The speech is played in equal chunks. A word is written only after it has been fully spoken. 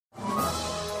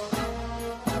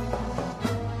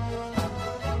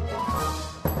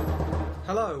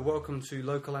welcome to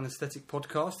Local Anesthetic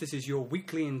Podcast. This is your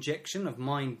weekly injection of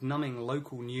mind-numbing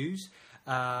local news.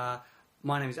 My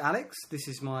name is Alex. This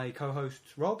is my co-host,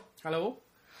 Rob. Hello.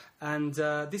 And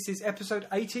this is episode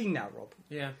 18 now, Rob.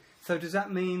 Yeah. So does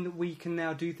that mean that we can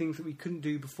now do things that we couldn't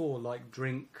do before, like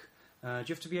drink? Do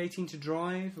you have to be 18 to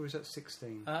drive, or is that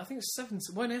 16? I think it's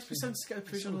 17. Well, no, you have to be 17 to get a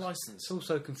provisional licence. It's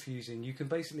also confusing. You can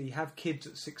basically have kids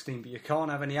at 16, but you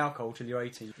can't have any alcohol till you're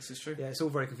 18. This is true. Yeah, it's all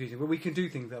very confusing. But we can do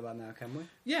things like that now, can we?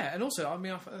 Yeah, and also, I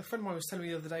mean, a friend of mine was telling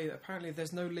me the other day that apparently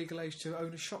there's no legal age to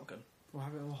own a shotgun or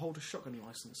hold a shotgun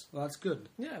licence. Well, that's good.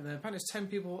 Yeah, and apparently there's 10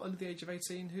 people under the age of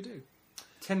 18 who do.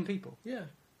 10 people? Yeah.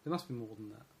 There must be more than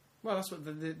that. Well, that's what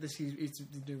he's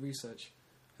doing research.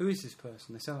 Who is this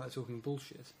person? They sound like they're talking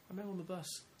bullshit. I met him on the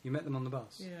bus. You met them on the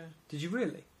bus? Yeah. Did you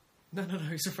really? No,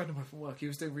 he's a friend of mine from work. He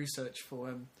was doing research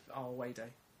for our away day.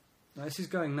 No, this is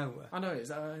going nowhere. I know it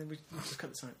is. We just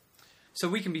cut the time. So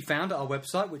we can be found at our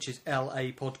website, which is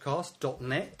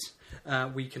lapodcast.net.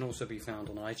 We can also be found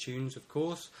on iTunes, of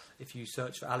course. If you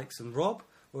search for Alex and Rob,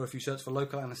 or if you search for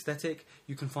Local Anesthetic,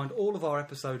 you can find all of our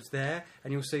episodes there,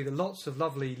 and you'll see that lots of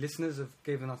lovely listeners have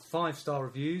given us 5-star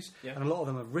reviews, and a lot of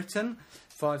them have written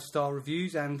 5-star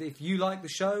reviews. And if you like the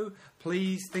show,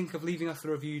 please think of leaving us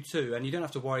a review too. And you don't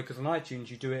have to worry, because on iTunes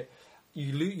you do it.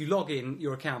 You log in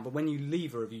your account, but when you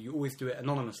leave a review, you always do it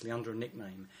anonymously under a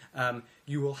nickname.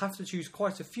 You will have to choose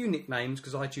quite a few nicknames,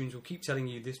 because iTunes will keep telling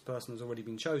you this person has already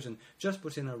been chosen. Just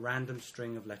put in a random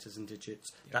string of letters and digits.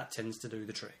 Yeah. That tends to do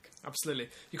the trick. Absolutely.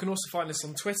 You can also find us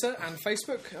on Twitter and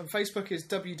Facebook. And Facebook is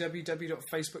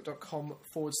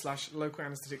www.facebook.com/Local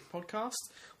Anesthetic Podcast,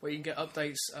 where you can get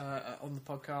updates on the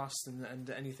podcast and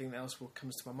anything else that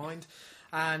comes to my mind.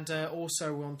 And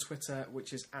also we're on Twitter,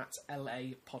 which is at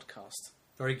LA Podcast.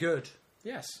 Very good.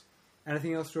 Yes.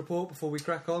 Anything else to report before we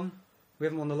crack on? We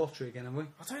haven't won the lottery again, have we?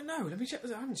 I don't know. Let me check. I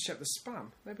haven't checked the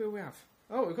spam. Maybe we have.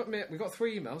 Oh, we've got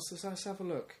 3 emails. Let's have a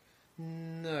look.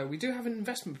 No, we do have an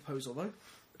investment proposal though.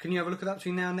 Can you have a look at that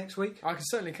between now and next week? I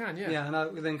certainly can. Yeah. Yeah, and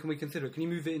then can we consider it? Can you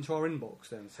move it into our inbox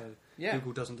then, so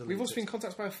Google doesn't delete it? We've also been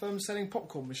contacted by a firm selling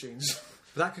popcorn machines.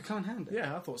 But that could come in handy.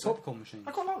 Yeah, I thought so. Popcorn machine.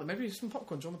 I quite like them. Maybe some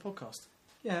popcorn on the podcast.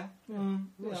 Yeah.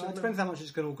 It depends how much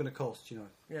it's all going to cost, you know.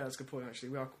 Yeah, that's a good point,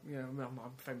 actually. I'm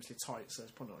famously tight, so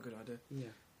it's probably not a good idea.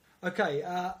 Yeah. Okay,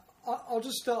 I'll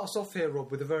just start us off here,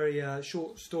 Rob, with a very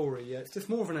short story. It's just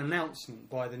more of an announcement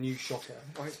by the new shocker.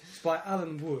 Right. It's by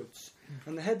Alan Woods.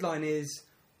 And the headline is,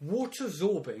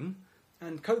 Water-zorbing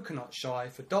and coconut shy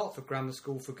for Dartford Grammar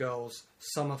School for Girls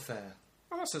Summer Fair.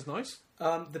 Oh, that sounds nice.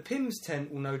 The Pimm's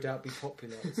tent will no doubt be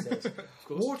popular, it says.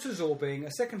 Water-zorbing,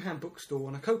 a second-hand bookstore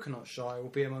and a coconut shy will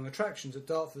be among attractions at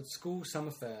Dartford School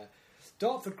Summer Fair.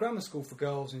 Dartford Grammar School for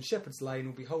Girls in Shepherd's Lane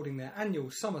will be holding their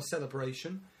annual summer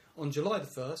celebration on July the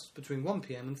 1st between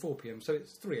 1pm and 4pm, so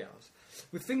it's 3 hours.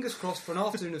 With fingers crossed for an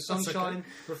afternoon of sunshine,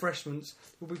 refreshments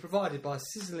will be provided by a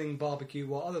sizzling barbecue,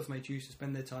 while others may choose to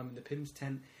spend their time in the Pimm's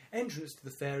tent. Entrance to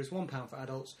the fair is £1 for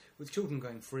adults, with children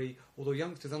going free, although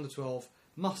youngsters under 12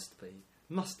 must be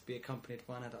accompanied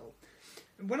by an adult.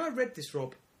 And when I read this,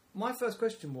 Rob, my first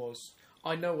question was...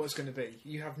 I know what it's going to be.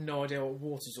 You have no idea what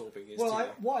water-zorbing is,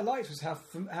 Well, what I liked was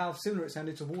how similar it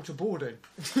sounded to waterboarding.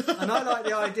 And I like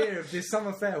the idea of this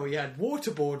summer fair where you had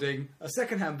waterboarding, a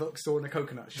second-hand bookstore and a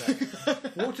coconut shop.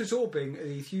 Water-zorbing are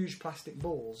these huge plastic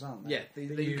balls, aren't they? Yeah,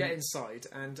 that you get inside.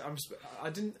 And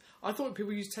I thought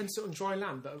people used to sit on dry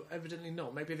land, but evidently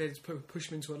not. Maybe they just push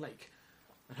them into a lake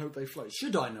and hope they float.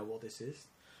 Should I know what this is?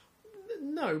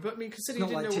 No, but I mean, considering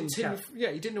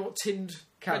you didn't know what tinned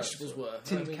vegetables were.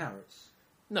 Tinned carrots.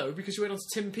 No, because you went on to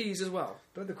tin peas as well.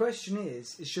 But the question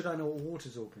is should I know what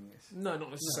water-zorbing is? No,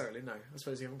 not necessarily. No, I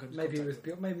suppose you haven't come to maybe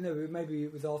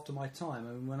it was after my time.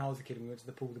 I mean, when I was a kid and we went to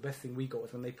the pool, the best thing we got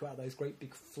was when they put out those great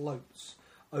big floats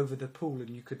over the pool, and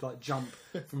you could jump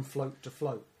from float to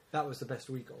float. That was the best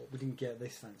we got. We didn't get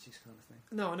this fancy kind of thing.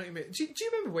 No, I know what you mean. Do you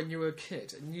remember when you were a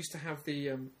kid and you used to have the?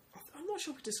 I'm not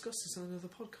sure we discussed this on another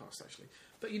podcast actually,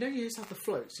 but you used to have the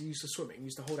floats. You used to swim it. You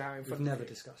used to hold out in front. We've never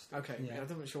discussed it. Okay, yeah. I'm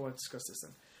not sure I discussed this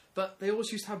then. But they always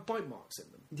used to have bite marks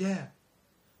in them. Yeah.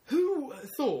 Who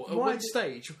thought at one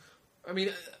stage? I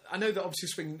mean, I know that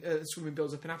obviously swimming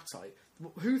builds up an appetite.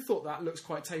 Who thought that looks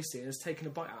quite tasty and has taken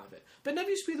a bite out of it? But it never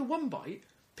used to be the one bite.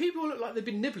 People look like they've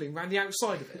been nibbling around the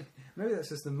outside of it. Maybe that's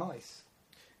just the mice.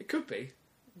 It could be.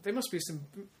 There must be some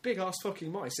big ass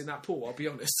fucking mice in that pool, I'll be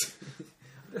honest.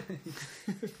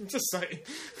 Just saying.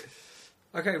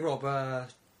 Okay, Rob,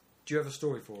 do you have a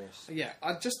story for us? Yeah,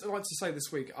 I'd just like to say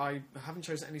this week, I haven't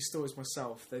chosen any stories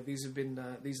myself. These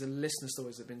are listener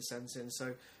stories that have been sent in.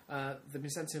 So they've been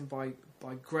sent in by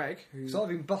Greg. So I've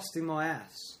been busting my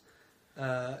ass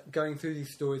going through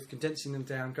these stories, condensing them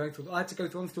down, going through. I had to go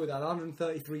through one story that had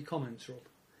 133 comments, Rob.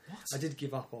 What? I did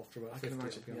give up after about 50, can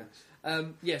imagine, to be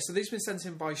honest. Yeah, so these have been sent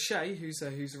in by Shay, who's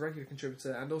a regular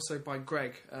contributor, and also by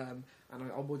Greg. And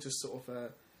I will just sort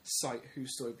of cite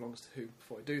whose story belongs to who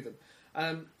before I do them.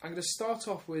 I'm going to start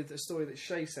off with a story that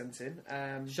Shay sent in.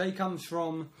 Shay comes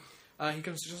from... he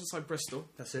comes just outside Bristol.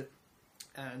 That's it.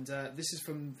 And this is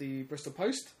from the Bristol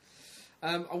Post.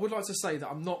 I would like to say that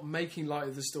I'm not making light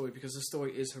of the story because the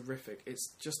story is horrific.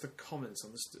 It's just the comments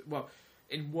on the... well,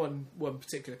 in one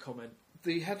particular comment.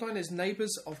 The headline is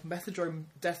 "Neighbours of Methadone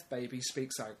Death Baby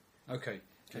Speaks Out." Okay.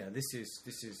 Yeah, this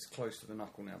is close to the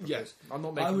knuckle now. Yeah, I'm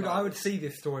not making. I would see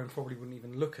this story and probably wouldn't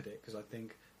even look at it because I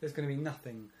think there's going to be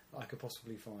nothing I could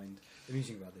possibly find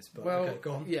amusing about this. But okay,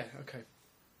 go on. Yeah, okay.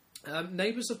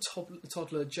 Neighbours of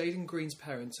toddler Jaden Green's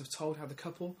parents have told how the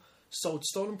couple sold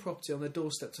stolen property on their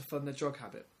doorstep to fund their drug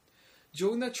habit.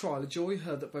 During their trial, a jury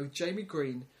heard that both Jamie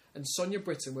Green and Sonia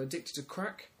Britton were addicted to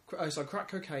crack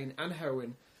cocaine and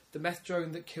heroin. The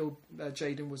methadone that killed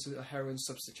Jaden was a heroin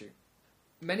substitute.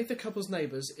 Many of the couple's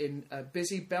neighbours in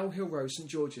busy Bell Hill Road, St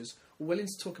George's, were willing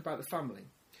to talk about the family,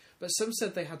 but some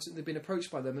said they'd been approached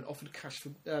by them and offered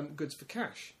goods for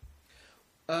cash.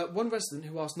 One resident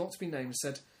who asked not to be named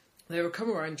said they would come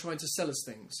around trying to sell us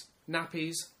things: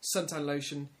 nappies, suntan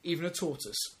lotion, even a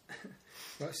tortoise.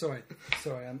 Right, sorry.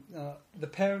 The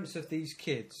parents of these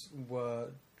kids were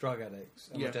drug addicts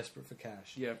and were desperate for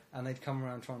cash. Yeah. And they'd come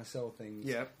around trying to sell things.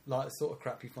 Yeah. Like the sort of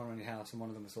crap you find around your house, and one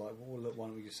of them was like, well, look, why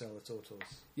don't we just sell the tortoise?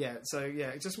 Yeah, so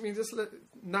it just means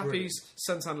nappies,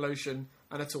 suntan lotion,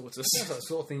 and a tortoise. That's like the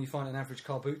sort of thing you find in an average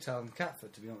car boot tail in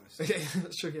Catford, to be honest. Yeah,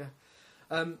 that's true, yeah.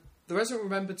 The resident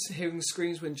remembered hearing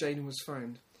screams when Jaden was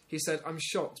found. He said, "I'm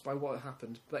shocked by what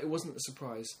happened, but it wasn't a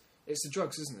surprise. It's the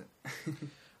drugs, isn't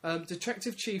it?"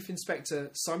 Detective Chief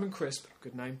Inspector Simon Crisp,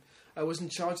 good name, was in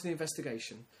charge of the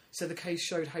investigation. Said the case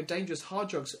showed how dangerous hard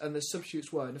drugs and their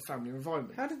substitutes were in a family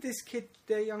environment. How did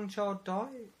their young child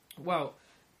die? Well,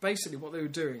 basically what they were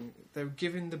doing, they were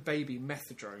giving the baby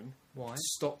methadone to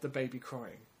stop the baby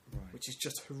crying, which is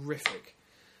just horrific.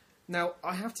 Now,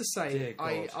 I have to say,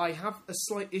 I have a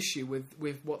slight issue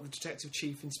with what the Detective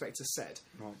Chief Inspector said.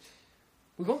 Right.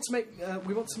 We want to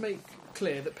make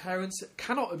clear that parents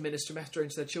cannot administer methadone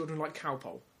to their children like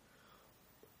cowpole.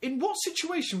 In what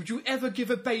situation would you ever give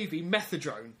a baby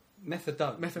methadone?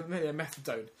 Methadone.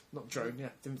 Methadone. Not drone, yeah.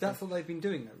 That's what they've been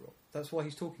doing, though, Rob. That's why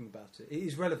he's talking about it. It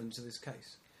is relevant to this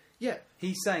case. Yeah.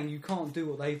 He's saying you can't do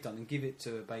what they've done and give it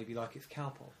to a baby like it's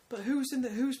cowpole. But who's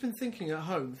been thinking at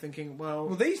home, well,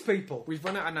 these people. We've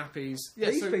run out of nappies.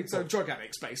 Yeah, these people. So drug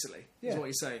addicts, basically, is what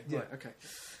he's saying. Yeah. Right, okay.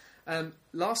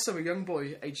 Last summer, a young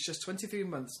boy, aged just 23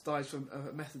 months, died from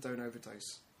a methadone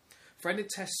overdose. Forensic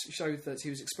tests showed that he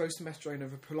was exposed to methadone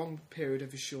over a prolonged period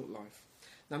of his short life.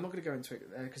 Now, I'm not going to go into it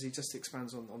because he just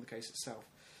expands on the case itself.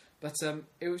 But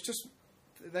it was just...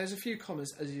 There's a few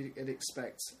comments, as you'd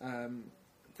expect.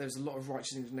 There's a lot of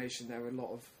righteous indignation. There were a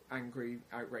lot of angry,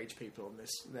 outraged people on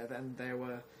this. And there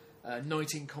were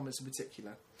 19 comments in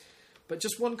particular. But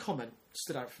just one comment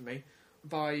stood out for me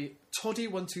by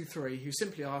Toddy123, who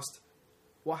simply asked,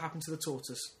 "What happened to the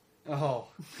tortoise?" Oh,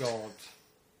 God.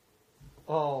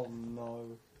 Oh,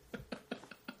 no.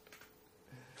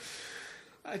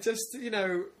 I just,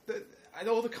 and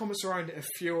all the comments around it are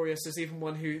furious. There's even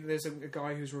there's a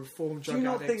guy who's a reformed drug addict. Do you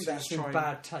not think that's in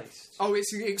bad taste? Oh,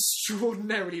 it's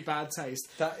extraordinarily bad taste.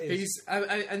 That is.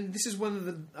 And this is one of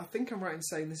the, I think I'm right in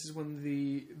saying this is one of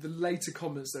the later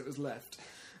comments that was left.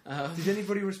 Did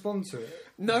anybody respond to it?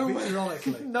 No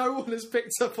one has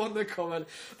picked up on the comment.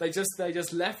 They just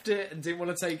left it and didn't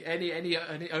want to take any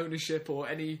ownership or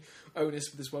any onus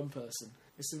for this one person.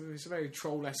 It's a very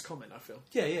troll-esque comment, I feel.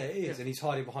 Yeah, it is, and he's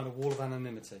hiding behind a wall of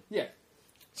anonymity. Yeah,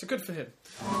 so good for him.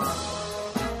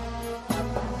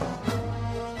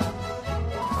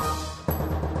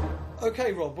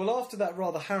 Okay, Rob. Well, after that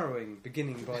rather harrowing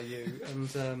beginning by you,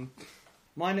 and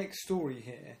my next story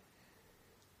here.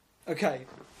 Okay,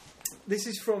 this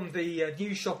is from the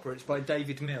New Shopper. It's by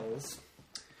David Mills.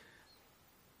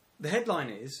 The headline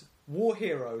is, "War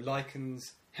Hero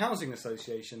Likens Housing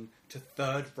Association to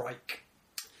Third Reich."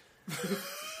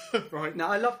 Right. Now,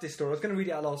 I love this story. I was going to read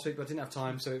it out last week, but I didn't have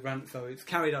time, so it's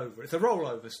carried over. It's a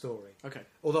rollover story. Okay.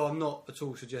 Although I'm not at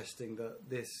all suggesting that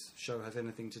this show has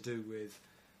anything to do with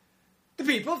the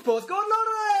People's Postcode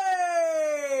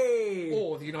Lottery!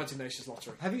 Or the United Nations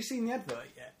Lottery. Have you seen the advert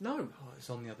yet? No. Oh, it was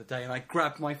on the other day, and I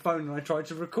grabbed my phone and I tried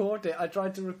to record it. I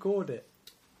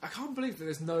can't believe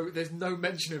that there's no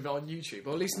mention of it on YouTube,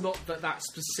 or at least not that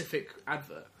specific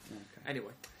advert. Okay.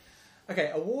 Anyway. Okay,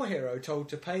 a war hero told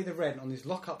to pay the rent on his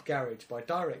lock-up garage by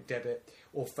direct debit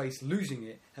or face losing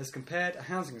it has compared a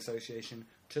housing association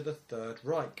to the Third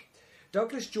Reich.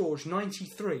 Douglas George,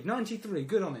 93,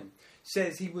 good on him,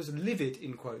 says he was livid,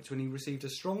 in quotes, when he received a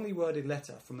strongly worded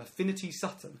letter from Affinity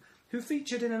Sutton, who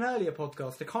featured in an earlier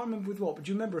podcast. I can't remember with what, but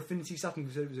do you remember Affinity Sutton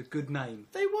who said it was a good name?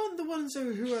 They weren't the ones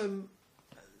who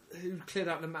cleared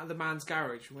out the man's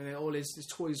garage when all his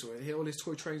toys were, all his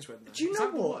toy trains were in there. Do you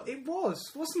know what? It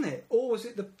was, wasn't it? Or was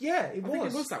it the... Yeah, it was. I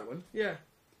think it was that one, yeah.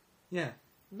 Yeah.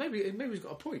 Maybe he's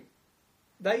got a point.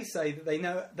 They say that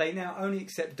they now only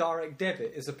accept direct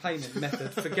debit as a payment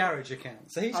method for garage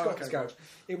accounts. So he's got his garage.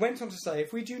 It went on to say,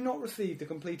 if we do not receive the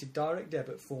completed direct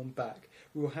debit form back,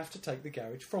 we will have to take the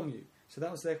garage from you. So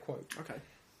that was their quote. Okay.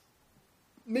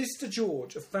 Mr.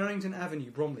 George of Farringdon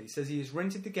Avenue, Bromley, says he has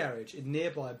rented the garage in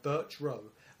nearby Birch Row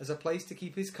as a place to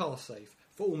keep his car safe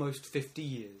for almost 50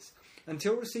 years.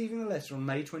 Until receiving the letter on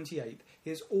May 28th, he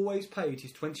has always paid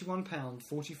his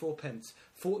 £21.44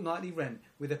 fortnightly rent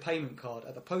with a payment card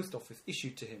at the post office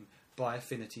issued to him by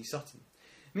Affinity Sutton.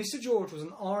 Mr. George was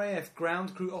an RAF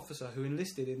ground crew officer who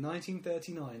enlisted in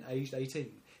 1939, aged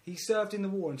 18. He served in the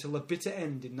war until the bitter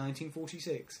end in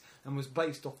 1946 and was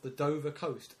based off the Dover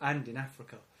coast and in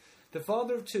Africa. The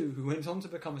father of two, who went on to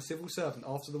become a civil servant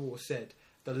after the war, said,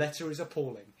 "The letter is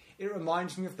appalling. It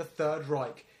reminds me of the Third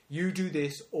Reich. You do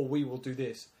this or we will do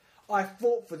this. I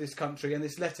fought for this country and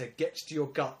this letter gets to your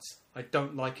guts. I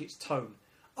don't like its tone.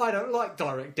 I don't like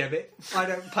direct debit. I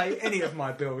don't pay any of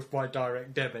my bills by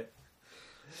direct debit."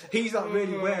 He's like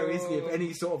really wary, isn't he, of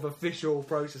any sort of official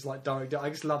process like direct debit. I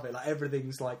just love it. Like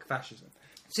everything's like fascism.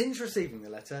 Since receiving the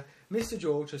letter, Mr.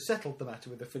 George has settled the matter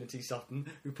with Affinity Sutton,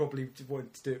 who probably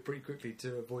wanted to do it pretty quickly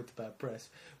to avoid the bad press,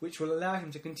 which will allow him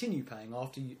to continue paying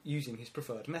after using his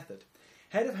preferred method.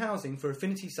 Head of Housing for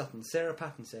Affinity Sutton, Sarah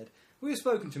Patton, said, "We have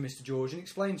spoken to Mr. George and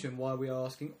explained to him why we are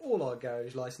asking all our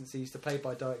garage licensees to pay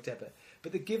by direct debit,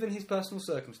 but that given his personal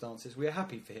circumstances, we are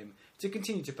happy for him to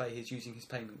continue to pay his using his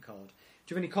payment card."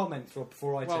 Do you have any comments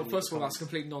before I tell you? Well, first of all, that's a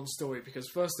complete non-story, because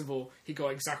first of all, he got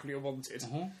exactly what he wanted.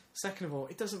 Uh-huh. Second of all,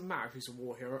 it doesn't matter if he's a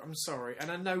war hero. I'm sorry. And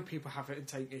I know people have it and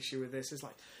take issue with this. It's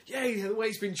like, yay, the way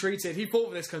he's been treated. He fought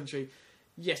for this country.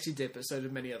 Yes, he did, but so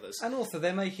did many others. And also,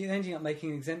 they're ending up making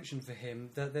an exemption for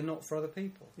him that they're not for other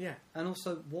people. Yeah. And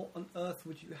also, what on earth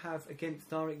would you have against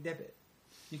direct debit?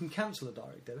 You can cancel a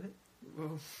direct debit.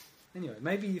 Well, anyway,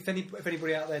 maybe if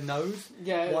anybody out there knows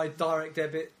why direct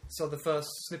debits are the first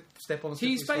step on the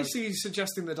he's basically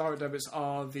suggesting that direct debits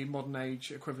are the modern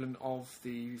age equivalent of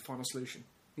the final solution.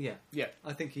 Yeah. Yeah.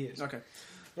 I think he is. Okay.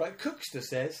 Right, Cookster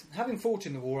says, having fought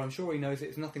in the war, I'm sure he knows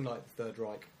it's nothing like the Third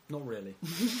Reich. Not really.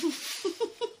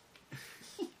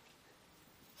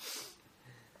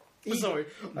 Sorry,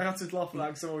 I had to laugh at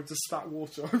that because I just spat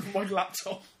water over my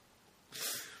laptop.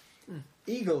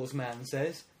 Eagles Man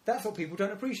says, that's what people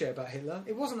don't appreciate about Hitler.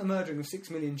 It wasn't the murdering of 6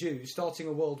 million Jews, starting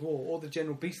a world war, or the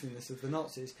general beastliness of the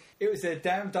Nazis. It was their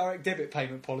damn direct debit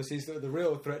payment policies that were the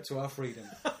real threat to our freedom.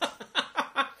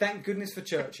 Thank goodness for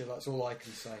Churchill, that's all I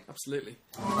can say. Absolutely.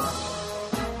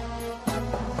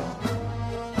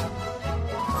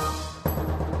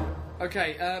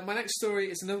 Okay, my next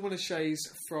story is another one of Shay's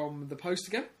from the Post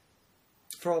again.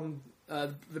 From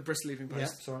the Bristol Evening Post. Yeah,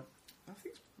 that's right. I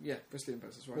think Bristol Evening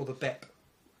Post, that's right. Or the BEP.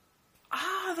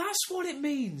 Ah, that's what it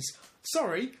means.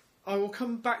 Sorry, I will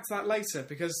come back to that later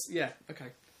because, okay.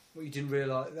 Well, you didn't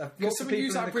realise. Because someone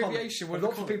used that abbreviation.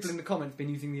 Lots of people in the comments have been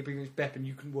using the abbreviation BEP and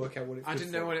you can work out what it's I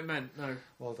didn't know what it meant, no.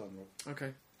 Well done, Rob.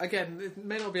 Okay. Again, it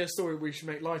may not be a story we should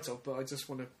make light of, but I just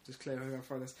want to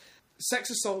clarify this.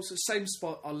 Sex assaults at the same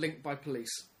spot are linked by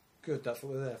police. Good, that's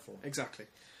what we're there for. Exactly.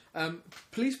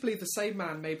 Police believe the same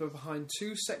man may be behind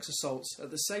 2 sex assaults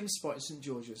at the same spot in St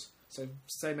George's, so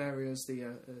same area as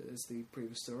the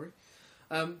previous story.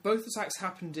 Both attacks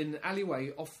happened in an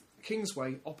alleyway off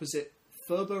Kingsway opposite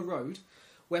Furber Road,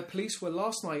 where police were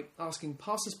last night asking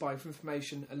passers-by for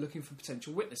information and looking for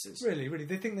potential witnesses. Really?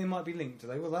 They think they might be linked, do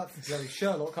they? Well, that's very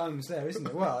Sherlock Holmes there, isn't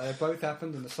it? Well, they both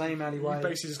happened in the same alleyway. You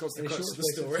basically just got to the crux of the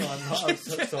story.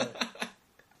 Sorry.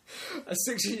 A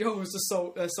 16-year-old was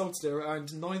assaulted around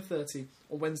 9:30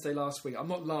 on Wednesday last week. I'm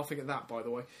not laughing at that, by the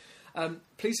way.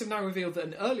 Police have now revealed that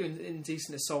an earlier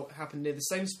indecent assault happened near the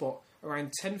same spot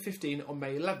around 10:15 on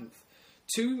May 11th.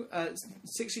 2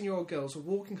 16-year-old girls were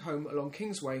walking home along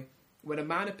Kingsway when a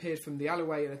man appeared from the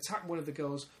alleyway and attacked one of the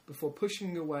girls before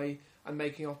pushing away and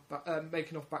making off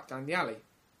back down the alley.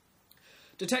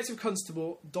 Detective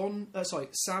Constable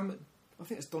Sam, I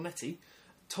think it's Donetti,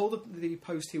 told the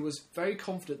Post he was very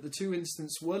confident the 2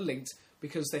 incidents were linked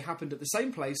because they happened at the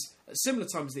same place at similar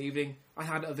times of the evening and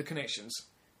had other connections.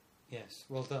 Yes,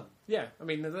 well done. Yeah, I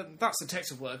mean, that's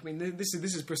detective work. I mean, this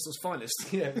is Bristol's finest.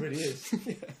 Yeah, it really is.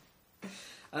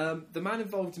 The man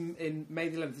involved in May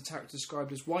the 11th attack was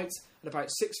described as white and about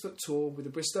 6 foot tall, with a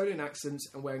Bristolian accent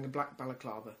and wearing a black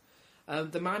balaclava.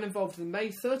 The man involved in the May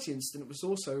 30 incident was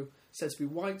also said to be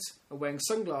white and wearing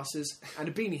sunglasses and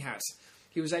a beanie hat.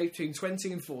 He was aged between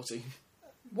 20 and 40.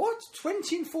 What?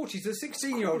 20 and 40? So the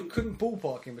 16-year-old couldn't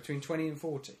ballpark him between 20 and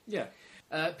 40? Yeah.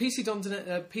 PC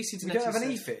Donetti You don't have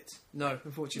an E-fit? No,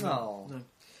 unfortunately not. No.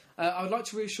 I would like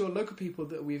to reassure local people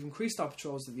that we've increased our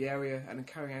patrols of the area and are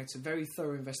carrying out a very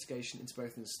thorough investigation into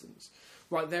both incidents.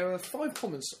 Right, there are 5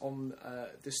 comments on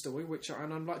this story,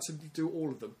 and I'd like to do all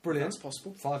of them. Brilliant. If that's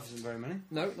possible. 5 isn't very many.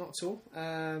 No, not at all.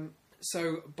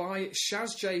 So, by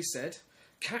Shaz J said,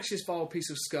 catch this vile piece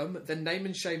of scum, then name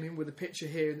and shame him with a picture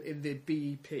here in the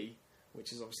BEP,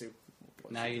 which is obviously...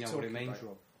 Now you know what it means,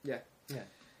 Rob. Yeah.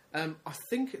 I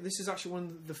think this is actually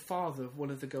the father of one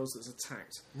of the girls that's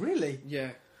attacked. Really?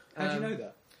 Yeah. How do you know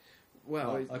that?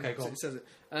 Well, okay, go on. It says it.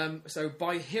 So,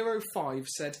 by Hero 5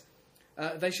 said,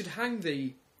 they should hang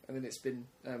thee, and then it's been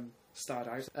starred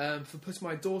out, for putting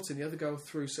my daughter and the other girl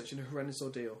through such an horrendous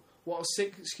ordeal. What a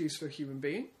sick excuse for a human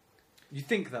being. You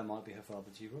think that might be her father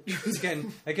to you, Rob?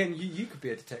 again, you could be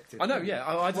a detective. I know, yeah.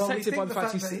 I detected by the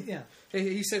fact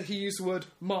he said he used the word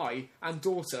my and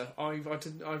daughter.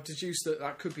 I've deduced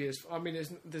that could be his... I mean,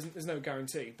 there's no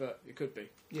guarantee, but it could be.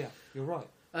 Yeah, you're right.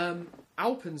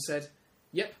 Alpen said,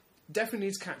 yep, definitely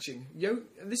needs catching.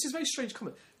 This is a very strange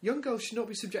comment. Young girls should not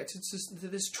be subjected to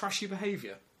this trashy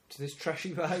behaviour. To this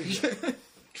trashy behaviour?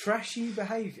 Trashy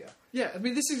behaviour? Yeah, I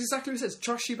mean, this is exactly what it says.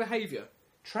 Trashy behaviour.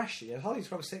 Trashy? I'd hardly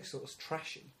describe sex sort as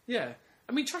trashy. Yeah.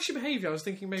 I mean, trashy behaviour, I was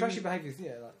thinking maybe... Trashy behaviour,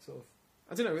 yeah, like sort of...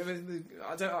 I don't know. I mean,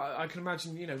 I can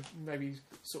imagine, maybe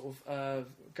sort of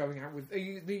going out with...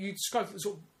 You describe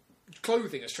sort of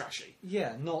clothing as trashy.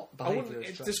 Yeah, not behaviour as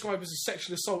trashy. Described as a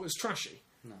sexual assault as trashy.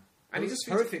 No. And well,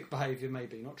 horrific behaviour,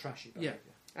 maybe, not trashy behaviour.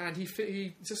 Yeah. And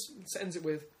he just ends it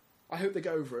with, I hope they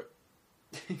get over it.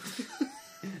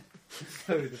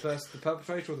 Who, the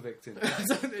perpetrator or the victim?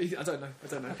 I don't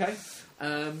know. Okay.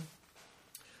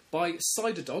 By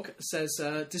Cider Dog says,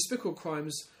 despicable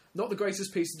crimes, not the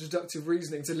greatest piece of deductive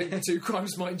reasoning to link the two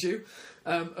crimes, mind you.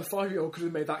 A 5-year-old could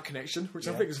have made that connection, which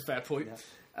I think is a fair point.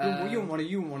 Yeah. You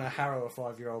wouldn't want to harrow a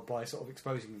 5-year-old by sort of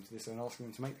exposing them to this and asking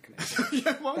them to make the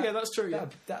connection. That's true. Yeah,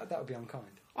 that would be unkind.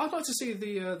 I'd like to see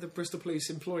the Bristol Police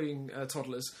employing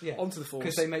toddlers onto the force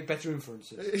because they make better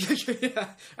inferences.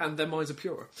 And their minds are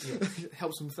purer. Yeah. It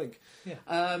helps them think. Yeah.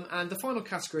 And the final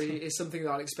category is something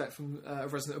that I'd expect from a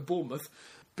resident of Bournemouth.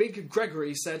 Big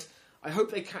Gregory said, "I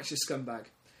hope they catch this scumbag."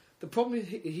 The problem is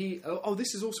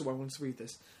this is also why I wanted to read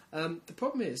this. The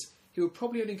problem is he will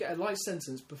probably only get a light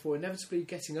sentence before inevitably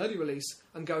getting early release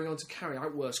and going on to carry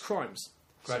out worse crimes.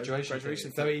 Graduation.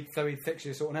 Very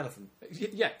sexually assault an elephant.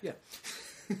 Yeah.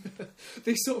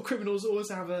 These sort of criminals always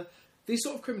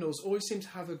seem to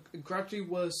have a gradually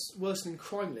worsening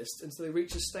crime list until they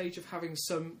reach a stage of having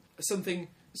something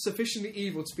sufficiently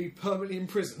evil to be permanently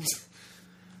imprisoned.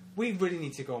 We really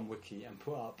need to go on Wiki and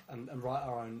put up and write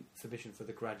our own submission for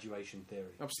the graduation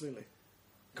theory. Absolutely.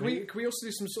 Can we also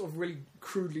do some sort of really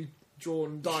crudely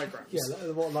drawn diagrams? Yeah,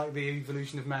 like the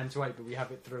evolution of man to ape, but we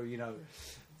have it through,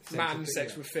 man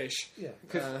sex with fish. Yeah,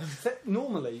 because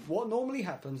what normally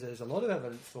happens, there's a lot of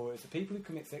evidence for it, is that people who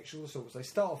commit sexual assaults, they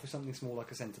start off with something small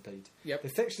like a centipede. Yep. They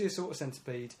sexually assault a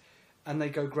centipede, and they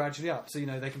go gradually up. So,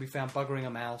 they can be found buggering a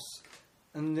mouse,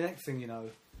 and the next thing you know...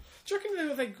 Do you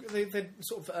reckon they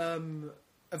sort of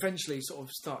eventually sort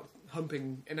of start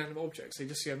humping inanimate objects? So you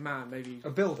just see a man, maybe... A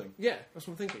building? Yeah, that's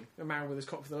what I'm thinking. A man with his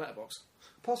cock for the letterbox.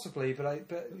 Possibly, but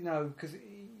because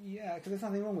there's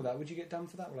nothing wrong with that. Would you get done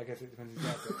for that? Well, I guess it depends on the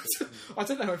I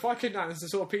don't know. If I came down as a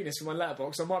sort of penis in my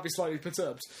letterbox, I might be slightly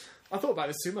perturbed. I thought about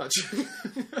this too much.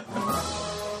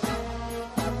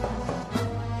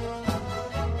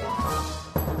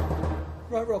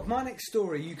 Right, Rob. My next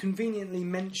story. You conveniently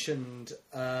mentioned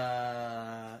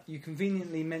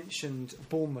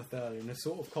Bournemouth earlier in the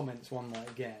sort of comments one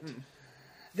might get.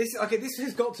 This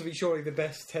has got to be surely the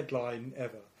best headline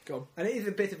ever. Go on. And it is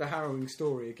a bit of a harrowing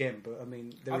story again, but I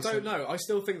mean... I don't know. I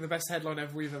still think the best headline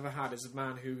ever we've ever had is a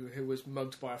man who was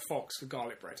mugged by a fox for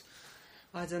garlic bread.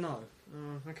 I don't know.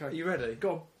 Okay. Are you ready?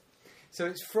 Go on. So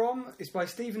it's by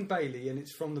Stephen Bailey and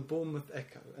it's from the Bournemouth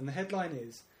Echo. And the headline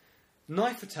is,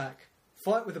 Knife Attack,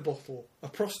 Fight with a Bottle, a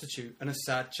Prostitute and a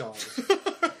Sad Child.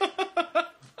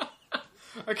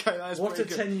 Okay, that is what a pretty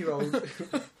good. 10-year-old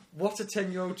What a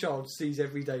 10-year-old child sees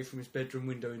every day from his bedroom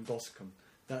window in Boscombe.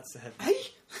 That's the headline. Hey?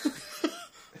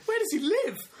 Where does he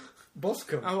live?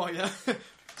 Boscombe. Oh, yeah.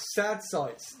 Sad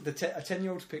sights. A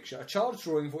 10-year-old's picture. A child's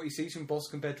drawing of what he sees from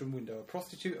Boscombe bedroom window. A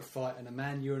prostitute, a fight, and a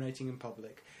man urinating in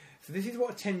public. So this is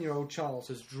what a 10-year-old child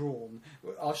has drawn.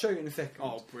 I'll show you in a second.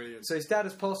 Oh, brilliant. So his dad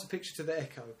has passed a picture to the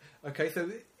Echo. Okay, so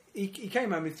he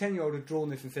came home, his 10-year-old had drawn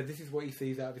this and said, this is what he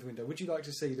sees out of his window. Would you like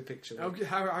to see the picture?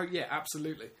 Yeah,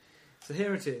 absolutely. So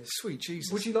here it is. Sweet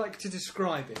Jesus. Would you like to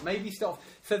describe it? Maybe start...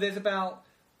 So there's about...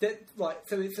 Right,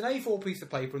 so it's an A4 piece of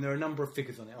paper and there are a number of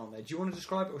figures on it, aren't there? Do you want to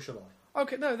describe it or shall I?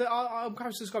 Okay, no, I'm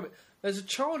happy to describe it. There's a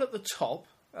child at the top.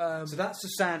 So that's a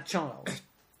sad child.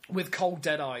 With cold,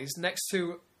 dead eyes, next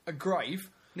to a grave.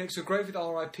 Next to a grave with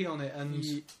RIP on it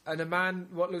and a man,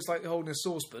 what looks like holding a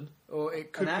saucepan. Or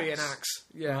it could be an axe.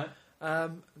 Yeah.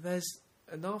 Right.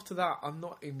 And after that, I'm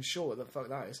not even sure what the fuck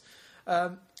that is.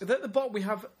 At the bottom, we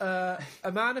have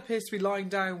a man appears to be lying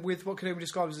down with what can only be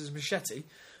described as a machete.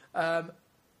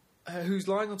 Who's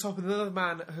lying on top of another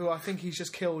man who I think he's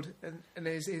just killed, and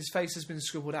his face has been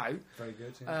scribbled out. Very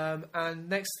good. Yeah. And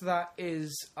next to that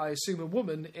is, I assume, a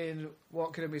woman in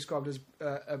what can be described as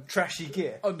trashy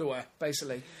gear, underwear,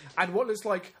 basically, and what looks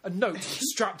like a note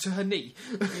strapped to her knee.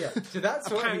 Yeah, so that's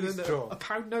what he's drawn. A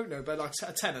pound note, no, but like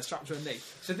a tenner strapped to her knee.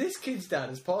 So this kid's dad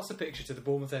has passed a picture to the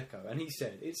Bournemouth Echo, and he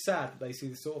said it's sad that they see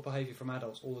this sort of behaviour from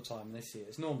adults all the time, and they see it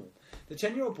as normal. The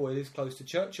 10-year-old boy lives close to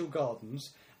Churchill Gardens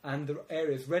and the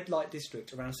area's red light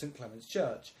district around St Clement's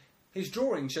Church. His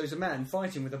drawing shows a man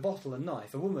fighting with a bottle and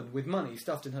knife, a woman with money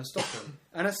stuffed in her stocking,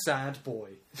 and a sad boy.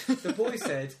 The boy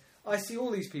said, I see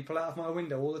all these people out of my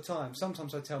window all the time.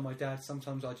 Sometimes I tell my dad,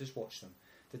 sometimes I just watch them.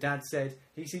 The dad said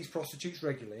he sees prostitutes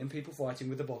regularly and people fighting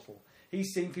with a bottle.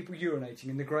 He's seen people urinating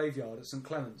in the graveyard at St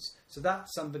Clement's. So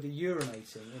that's somebody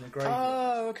urinating in a graveyard.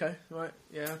 Oh, okay. Right.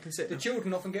 Yeah, I can see it. The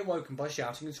children often get woken by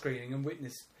shouting and screaming and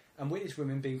witness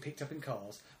women being picked up in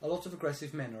cars. A lot of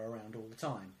aggressive men are around all the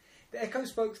time. The Echo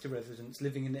spoke to residents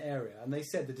living in the area, and they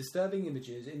said the disturbing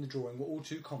images in the drawing were all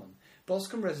too common.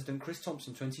 Boscombe resident Chris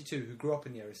Thompson, 22, who grew up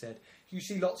in the area, said, you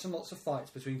see lots and lots of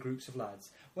fights between groups of lads.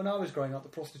 When I was growing up, the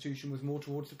prostitution was more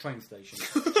towards the train station.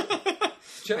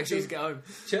 Churchill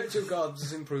Gardens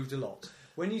has improved a lot.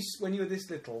 When you are this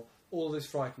little, all this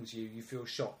frightens you, you feel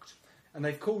shocked. And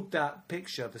they've called that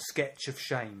picture the sketch of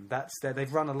shame. That's there.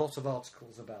 They've run a lot of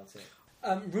articles about it.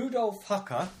 Rudolf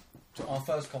Hucker, our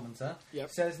first commenter,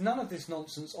 says, none of this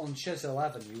nonsense on Chesil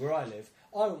Avenue, where I live.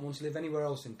 I wouldn't want to live anywhere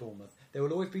else in Bournemouth. There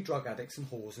will always be drug addicts and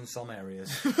whores in some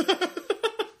areas.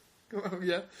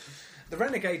 Yeah. The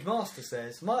Renegade Master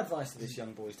says, my advice to this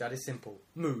young boy's dad is simple.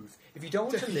 Move. If you don't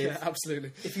want to live... Yeah,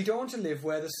 absolutely. If you don't want to live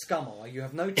where the scum are, you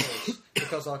have no choice,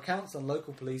 because our council and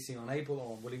local policing are unable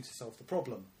or unwilling to solve the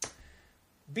problem.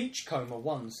 Beachcomber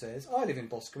 1 says, I live in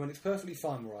Boscombe and it's perfectly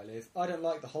fine where I live. I don't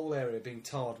like the whole area being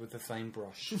tarred with the same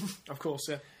brush. Of course,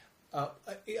 yeah.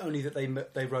 Only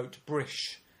that they wrote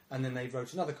brish, and then they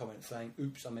wrote another comment saying,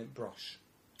 oops, I meant brush.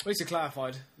 At least it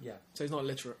clarified. Yeah. So he's not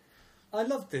illiterate. I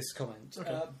love this comment.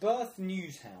 Okay. Birth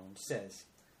Newshound says,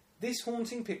 this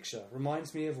haunting picture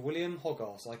reminds me of William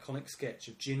Hogarth's iconic sketch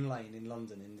of Gin Lane in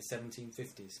London in the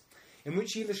 1750s, in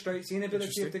which he illustrates the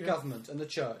inability of the government and the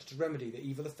church to remedy the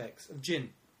evil effects of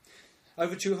gin.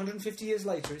 Over 250 years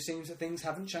later, it seems that things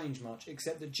haven't changed much,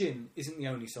 except that gin isn't the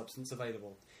only substance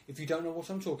available. If you don't know what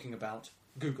I'm talking about,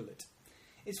 Google it.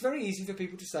 It's very easy for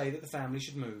people to say that the family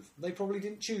should move. They probably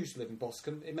didn't choose to live in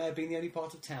Boscombe. It may have been the only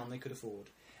part of town they could afford.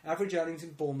 Average earnings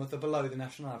in Bournemouth are below the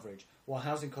national average, while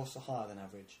housing costs are higher than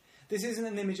average. This isn't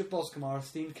an image of Boscombe our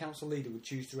esteemed council leader would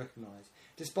choose to recognise.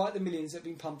 Despite the millions that have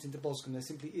been pumped into Boscombe, there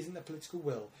simply isn't the political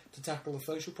will to tackle the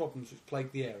social problems which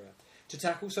plague the area. To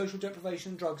tackle social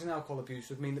deprivation, drugs and alcohol abuse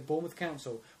would mean that Bournemouth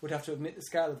Council would have to admit the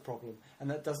scale of the problem, and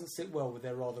that doesn't sit well with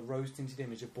their rather rose-tinted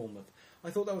image of Bournemouth. I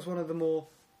thought that was one of the more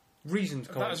reasoned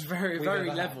comments. That was very,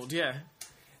 very levelled, yeah.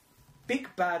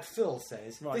 Big Bad Phil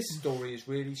says, this story is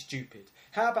really stupid.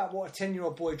 How about what a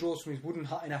 10-year-old boy draws from his wooden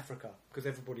hut in Africa? Because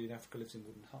everybody in Africa lives in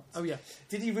wooden huts. Oh, yeah.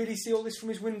 Did he really see all this from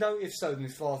his window? If so, then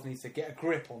his father needs to get a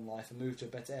grip on life and move to a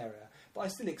better area. But I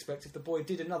still expect if the boy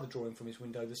did another drawing from his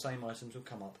window, the same items would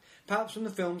come up. Perhaps from the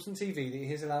films and TV that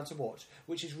he is allowed to watch,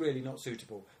 which is really not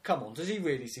suitable. Come on, does he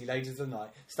really see ladies of the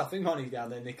night stuffing money down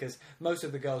their knickers? Most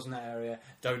of the girls in that area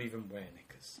don't even wear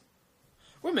knickers.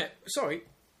 Wait a minute, sorry.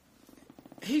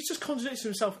 He's just contradicted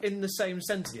himself in the same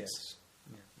sentence. Yes.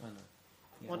 Yeah, I know.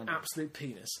 Yeah, One absolute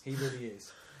penis. He really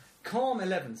is.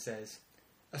 Calm11 says,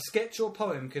 a sketch or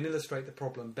poem can illustrate the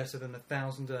problem better than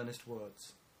 1,000 earnest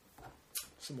words.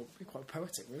 Somewhat quite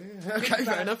poetic, really. Okay,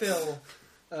 fair enough. Phil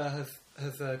has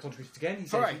contributed again. He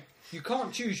says, you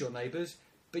can't choose your neighbours,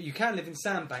 but you can live in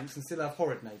sandbanks and still have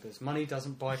horrid neighbours. Money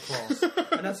doesn't buy class.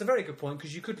 And that's a very good point,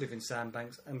 because you could live in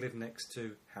sandbanks and live next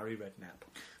to Harry Redknapp.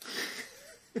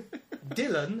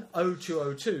 Dylan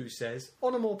 0202 says,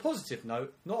 on a more positive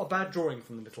note, not a bad drawing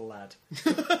from the little lad.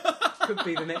 Could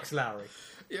be the next Lowry.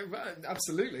 Yeah,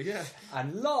 absolutely, yeah.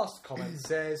 And last comment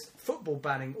says, football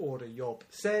banning order yob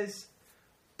says,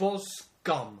 Boz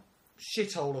scum,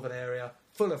 shithole of an area,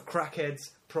 full of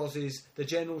crackheads, prozzies, the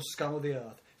general scum of the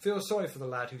earth. Feel sorry for the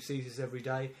lad who sees this every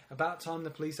day. About time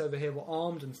the police over here were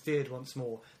armed and feared once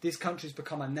more. This country's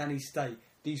become a nanny state.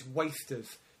 These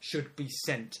wasters should be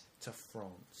sent to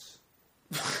France.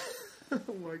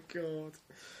 Oh my God.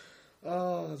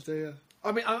 Oh dear.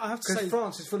 I mean, I have to say... Because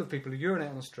France is full of people who urinate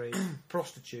on the street,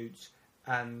 prostitutes,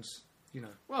 and,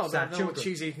 well, sad they're children. not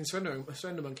cheesy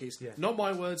surrender monkeys. Yeah. Not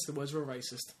my words, the words were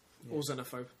racist. Yeah. Or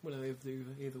xenophobe. Whatever they do,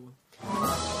 either one.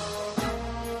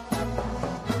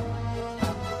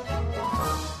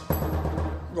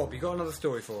 Rob, you got another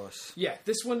story for us? Yeah,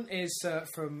 this one is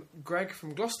from Greg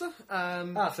from Gloucester.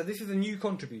 So this is a new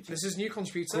contributor. This is a new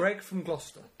contributor. Greg from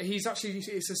Gloucester.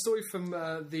 It's a story from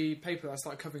the paper I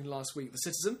started covering last week, The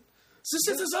Citizen. The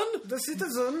Citizen! The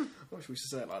Citizen! I'm not sure we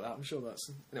should say it like that. I'm sure that's...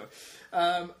 Anyway.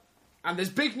 And there's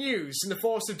big news in the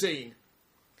Forest of Dean.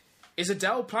 Is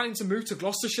Adele planning to move to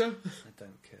Gloucestershire? I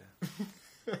don't care.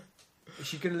 Is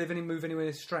she going to move anywhere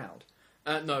in Stroud?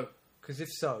 No. Because if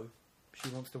so, she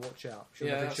wants to watch out. She'll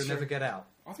that's never true. get out.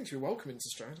 I think she'll be welcome into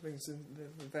Stroud. I think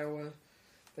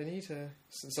they need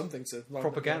something to...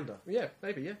 Propaganda. Yeah,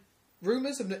 maybe, yeah.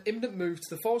 Rumours of an imminent move to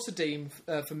the Forest of Dean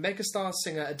for megastar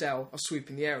singer Adele are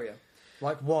sweeping the area.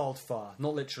 Like wildfire.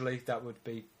 Not literally, that would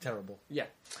be terrible. Yeah.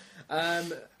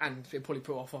 And it'd probably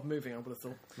put off moving, I would have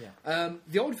thought. Yeah.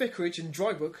 The old vicarage in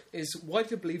Drybrook is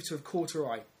widely believed to have caught her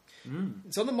eye.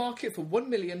 It's on the market for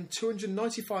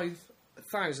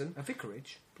 $1,295,000. A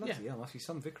vicarage? Bloody hell, must be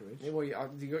some vicarage. Yeah, well,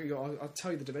 I'll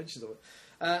tell you the dimensions of it.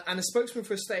 And a spokesman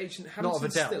for estate agent Hamilton Not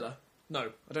of Adele. Stiller.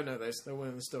 No, I don't know those. They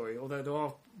weren't in the story, although there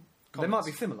are They might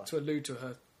be similar. to allude to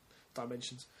her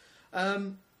dimensions. A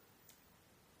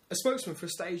spokesman for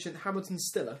estate agent Hamilton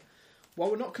Stiller, while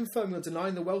we're not confirming or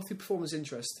denying the wealthy performer's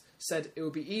interest, said it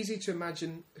would be easy to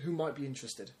imagine who might be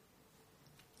interested.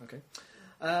 Okay.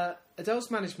 Adele's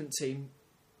management team,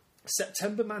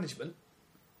 September Management,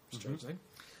 strange name,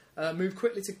 moved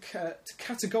quickly to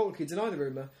categorically deny the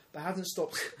rumour, but hasn't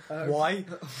stopped. Why?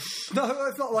 No,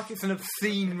 it's not like it's an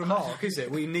obscene remark, is it?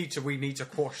 We need to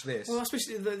quash this. Well,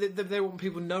 especially they want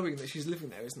people knowing that she's living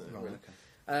there, isn't it? Right, really?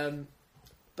 okay.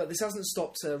 But this hasn't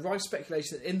stopped rife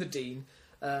speculation in the Dean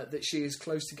that she is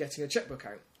close to getting a chequebook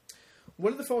out.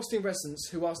 One of the Forestine residents,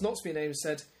 who asked not to be named,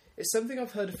 said, "It's something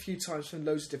I've heard a few times from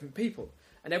loads of different people,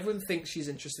 and everyone thinks she's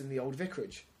interested in the old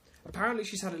vicarage. Apparently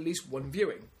she's had at least one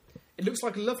viewing. It looks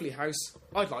like a lovely house.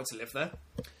 I'd like to live there."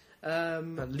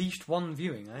 At least one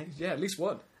viewing, eh? Yeah, at least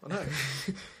one. I know.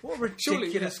 What a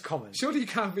ridiculous comment. Surely you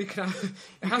can be... It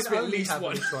has to be at least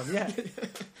one. Yeah.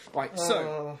 Right,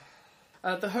 so...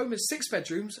 the home has 6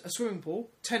 bedrooms, a swimming pool,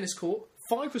 tennis court,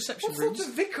 5 reception What rooms. sort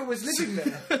of vicar was living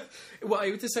there? Well, I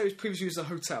would say it was previously used as a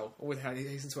hotel, or with how he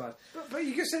hastened to add. but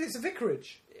you just said it's a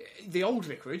vicarage. The old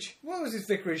vicarage. What was this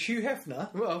vicarage? Hugh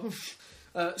Hefner? Well,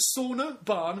 sauna,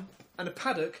 barn, and a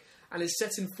paddock, and is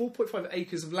set in 4.5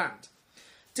 acres of land.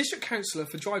 District Councillor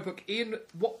for Drybrook, Ian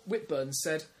Whitburn,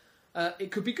 said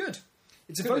it could be good.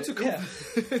 It's a vote of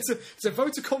it's a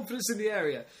vote of confidence in the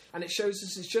area, and it shows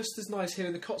us it's just as nice here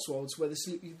in the Cotswolds, where the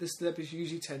celebrities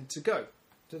usually tend to go.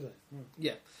 Do they?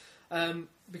 Yeah.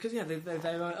 Because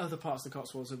there are other parts of the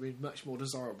Cotswolds that would be much more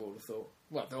desirable, I thought.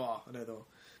 Well, there are. I know there are.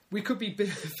 We could be...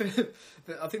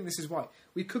 I think this is why.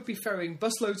 We could be ferrying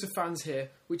busloads of fans here,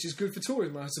 which is good for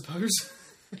tourism, I suppose.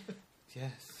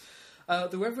 Yes.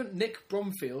 The Reverend Nick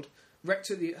Bromfield,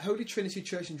 rector of the Holy Trinity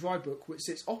Church in Drybrook, which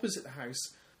sits opposite the house,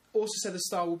 also said the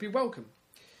star will be welcome.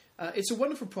 It's a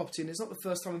wonderful property, and it's not the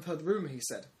first time I've heard the rumour, he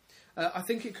said. I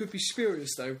think it could be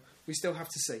spurious, though. We still have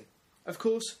to see. Of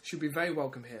course, she'll be very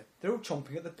welcome here. They're all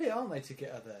chomping at the bit, aren't they, to get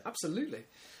her there? Absolutely.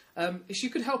 If she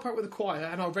could help out with the choir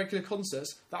and our regular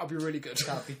concerts, that would be really good.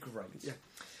 That would be great. Yeah.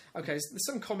 Okay, so there's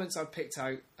some comments I've picked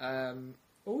out.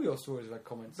 All your stories have had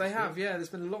comments. They have, yeah. There's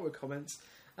been a lot of comments.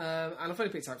 And I've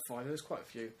only picked out 5. There's quite a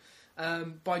few.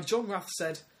 By John Rath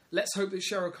said, "Let's hope that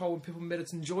Cheryl Cole and Pippa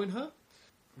Middleton join her."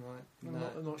 Right.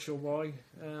 I'm not sure why.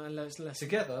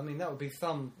 Together, I mean, that would be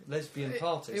some lesbian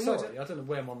party. Sorry, I don't know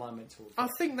where my mind went towards. I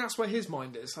think that's where his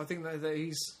mind is. I think that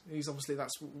he's obviously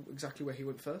that's exactly where he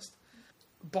went first.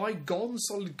 By Gone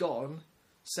Solid Gone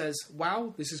says,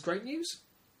 "Wow, this is great news."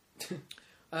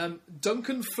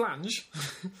 Duncan Flange.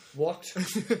 What?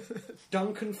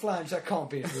 Duncan Flange? That can't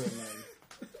be his real name.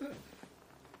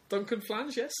 Duncan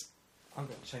Flange, yes. I'm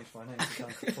going to change my name to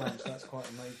Duncan Flange. That's quite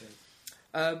amazing.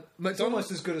 It's McDonald's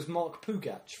almost as good as Mark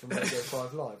Pugach from Radio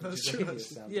 5 Live, which is a hideous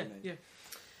sounding name. Yeah.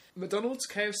 McDonald's,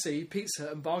 KFC, Pizza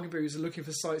and Bargain Brews are looking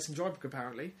for sites in Drybook,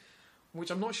 apparently, which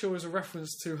I'm not sure is a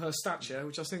reference to her stature,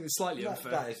 which I think is slightly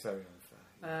unfair. That is very unfair.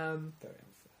 Very unfair.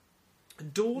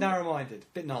 Dawn... Narrow-minded.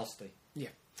 Bit nasty. Yeah.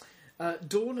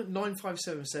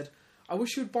 Dawn957 said, I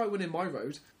wish you would buy one in my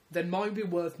road, then mine would be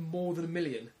worth more than $1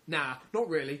 million. Nah, not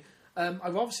really.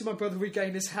 I'd rather see my brother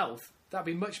regain his health. That'd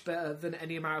be much better than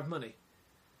any amount of money.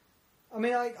 I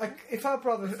mean, if our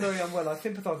brother's very unwell, I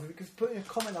sympathise with it, because putting a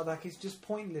comment like that is just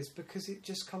pointless, because it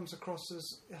just comes across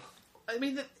as... I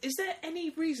mean, is there any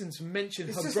reason to mention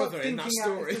her brother in that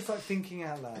story? It's just like thinking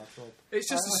out loud, Rob. It's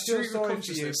just a stream of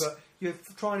consciousness. But you're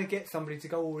trying to get somebody to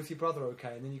go, is your brother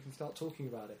okay? And then you can start talking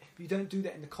about it. But you don't do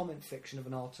that in the comment section of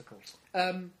an article.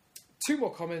 2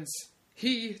 more comments.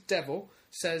 He, Devil,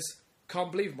 says,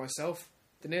 can't believe myself.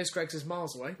 The nearest Greggs is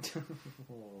miles away.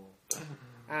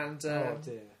 And... oh,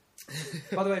 dear.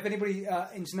 By the way, if anybody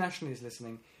internationally is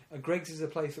listening, Greggs is a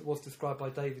place that was described by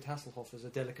David Hasselhoff as a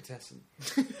delicatessen.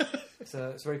 It's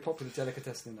a very popular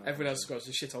delicatessen in there. Everyone else describes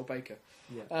as a shithole baker.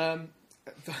 Yeah.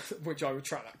 Which I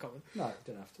retract that comment. No, you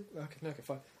don't have to. Okay,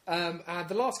 fine. And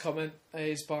the last comment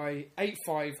is by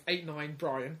 8589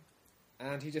 Brian,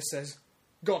 and he just says,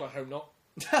 God, I hope not.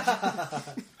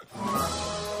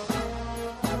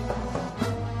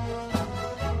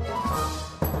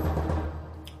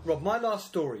 Rob, my last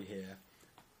story here.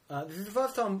 This is the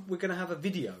first time we're going to have a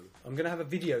video. I'm going to have a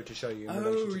video to show you in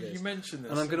relation to this. You mentioned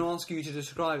this. And I'm going to ask you to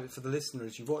describe it for the listener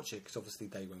as you watch it, because obviously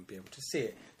they won't be able to see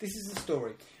it. This is the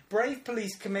story. Brave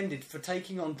police commended for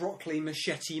taking on Brockley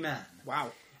Machete Man.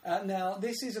 Wow. Now,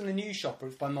 this is in the News Shopper.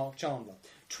 It's by Mark Chandler.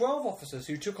 12 officers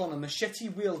who took on a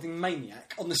machete-wielding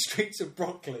maniac on the streets of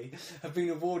Brockley have been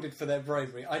awarded for their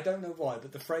bravery. I don't know why,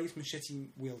 but the phrase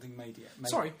machete-wielding maniac...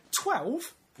 Sorry,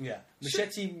 12? Yeah.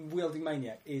 Machete-wielding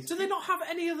maniac is... Do they not have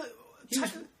any other...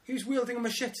 Who's wielding a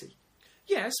machete?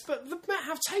 Yes, but they might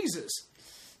have tasers.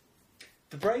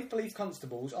 The brave police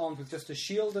constables, armed with just a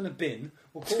shield and a bin,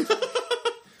 were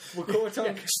caught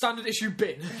on... standard issue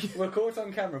bin. were caught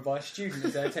on camera by a student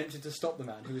as they attempted to stop the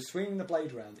man who was swinging the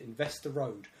blade around in Vesta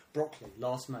Road, Brockley,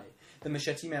 last May. The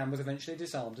machete man was eventually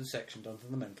disarmed and sectioned under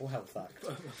the Mental Health Act.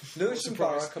 Lewisham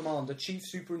Borough Commander Chief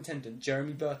Superintendent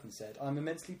Jeremy Burton said, I'm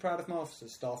immensely proud of my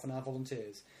officers, staff and our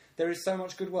volunteers. There is so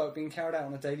much good work being carried out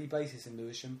on a daily basis in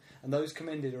Lewisham, and those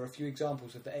commended are a few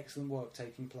examples of the excellent work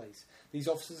taking place. These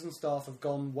officers and staff have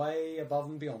gone way above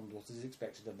and beyond what is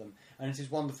expected of them, and it is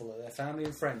wonderful that their family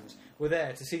and friends were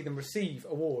there to see them receive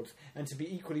awards and to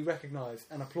be equally recognised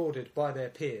and applauded by their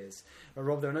peers.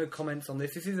 Rob, there are no comments on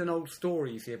this. This is an old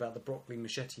story, you see, about the Brockley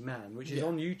Machete Man, which is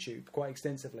on YouTube quite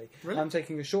extensively. Really? I'm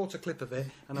taking a shorter clip of it,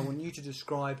 and I want you to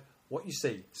describe what you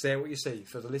see. Say what you see,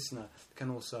 so the listener can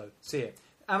also see it.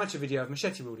 Amateur video of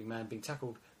machete-wielding man being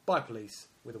tackled by police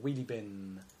with a wheelie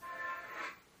bin.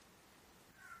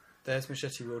 There's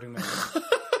machete-wielding man.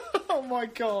 Oh my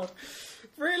god.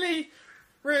 Really?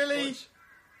 Really? What?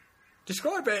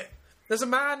 Describe it. There's a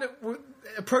man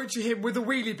approaching him with a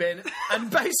wheelie bin and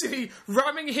basically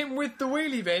ramming him with the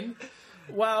wheelie bin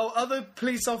while other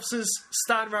police officers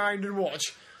stand around and watch.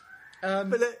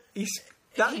 But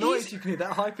that noise you can hear,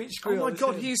 that high-pitched squeal. Oh my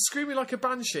god, he's screaming like a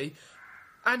banshee.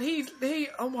 And he,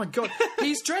 oh my god,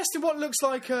 he's dressed in what looks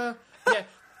like an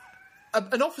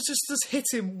officer just hit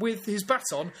him with his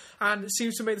baton and it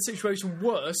seems to make the situation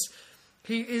worse.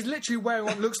 He is literally wearing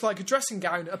what looks like a dressing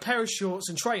gown, a pair of shorts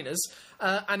and trainers,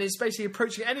 and is basically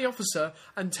approaching any officer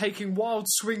and taking wild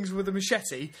swings with a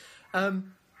machete.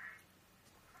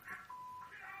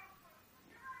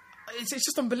 It's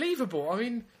just unbelievable. I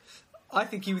mean... I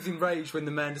think he was enraged when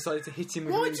the man decided to hit him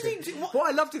with Why a did he... What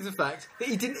I loved is the fact that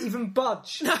he didn't even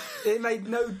budge. It made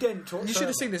no dent whatsoever. You should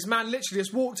have seen this. Man literally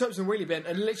just walked up to the wheelie bin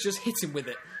and literally just hit him with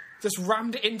it. Just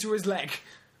rammed it into his leg.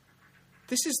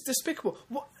 This is despicable.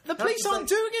 What? The police aren't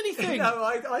doing anything. No,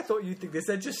 I thought you'd think this.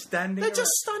 They're just standing around. They're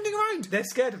just standing around. They're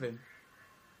scared of him.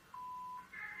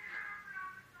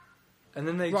 And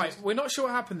then we're not sure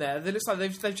what happened there. It looks like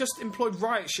they've just employed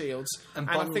riot shields, and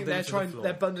I think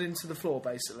they're bundled into the floor,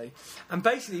 basically. And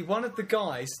basically, one of the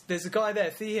guys, there's a guy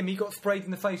there. See him? He got sprayed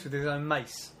in the face with his own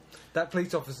mace. That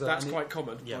police officer. That's quite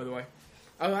common, by the way.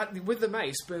 With the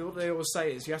mace, but what they always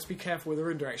say is you have to be careful with the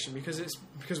wind direction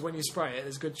because when you spray it,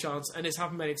 there's a good chance, and it's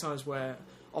happened many times where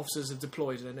officers have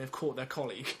deployed and they've caught their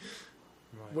colleague,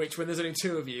 which when there's only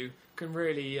two of you can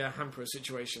really hamper a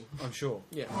situation. I'm sure.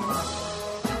 Yeah.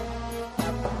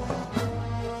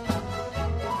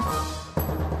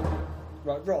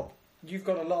 Right, Rob, you've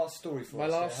got a last story for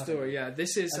us. My last story, yeah.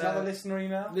 This is another listener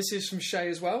email. This is from Shay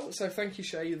as well. So thank you,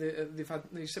 Shay. They've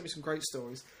sent me some great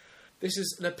stories. This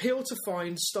is an appeal to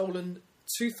find stolen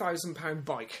 £2,000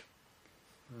 bike.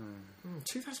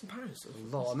 £2,000.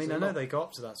 A lot. I mean, I know they go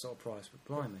up to that sort of price, but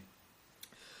blimey.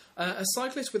 A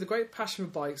cyclist with a great passion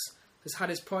for bikes has had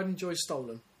his pride and joy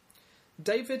stolen.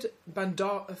 David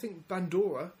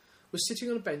Bandora was sitting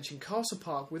on a bench in Castle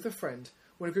Park with a friend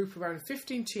when a group of around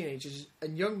 15 teenagers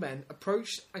and young men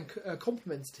approached and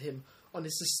complimented him on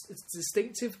his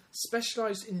distinctive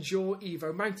Specialized Endure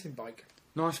Evo mountain bike.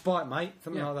 Nice bike, mate.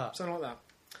 Something like that. Something like that.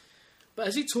 But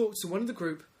as he talked to one of the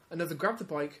group, another grabbed the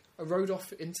bike and rode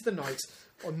off into the night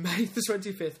on May the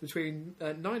 25th between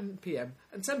 9 p.m.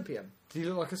 and 10 p.m. Did he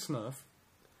look like a Smurf?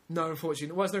 No,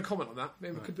 unfortunately. Well, there's no comment on that.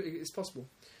 It's possible.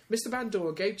 Mr.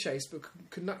 Bandora gave chase but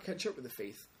could not catch up with the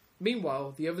thief.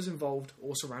 Meanwhile, the others involved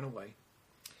also ran away.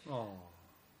 Oh.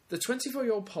 The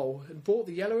 24-year-old Pole had bought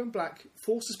the yellow and black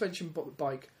full-suspension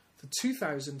bike for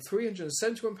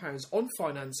 £2,371 on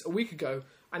finance a week ago,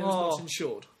 and it was not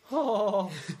insured.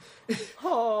 Oh.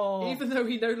 Oh. Even though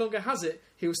he no longer has it,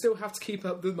 he will still have to keep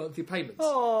up the monthly payments.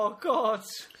 Oh, God.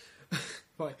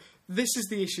 Right, this is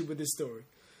the issue with this story.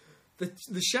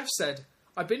 The chef said,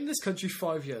 I've been in this country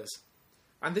 5 years,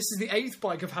 and this is the 8th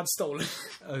bike I've had stolen.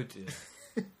 Oh, dear.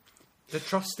 The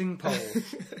trusting Pole.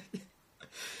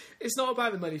 It's not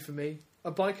about the money for me.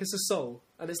 A bike is a soul,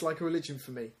 and it's like a religion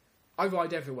for me. I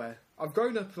ride everywhere. I've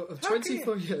grown up for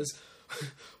 24 years,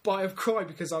 but I've cried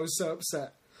because I was so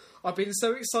upset. I've been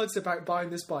so excited about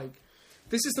buying this bike.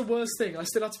 This is the worst thing. I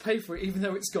still have to pay for it, even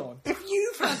though it's gone. If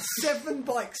you've had 7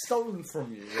 bikes stolen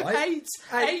from you, right?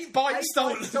 Eight bikes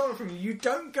stolen from you. You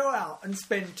don't go out and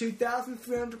spend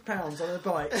 £2,300 on a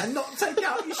bike and not take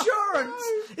out insurance.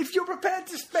 If you're prepared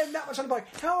to spend that much on a bike,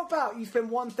 how about you spend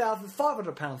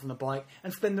 £1,500 on a bike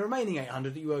and spend the remaining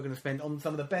 £800 that you were going to spend on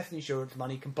some of the best insurance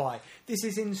money you can buy? This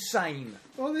is insane.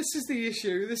 Well, this is the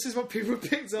issue. This is what people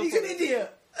picked up. He's an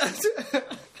idiot.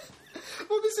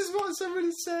 Well, this is what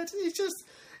somebody said. He's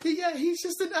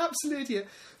just an absolute idiot.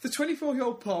 The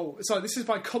 24-year-old Pole, sorry, this is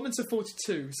by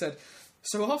Commenter42, said,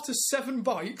 so after 7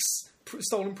 bikes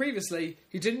stolen previously,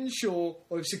 he didn't insure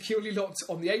or was securely locked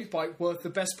on the 8th bike worth the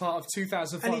best part of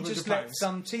 £2,500. And he just let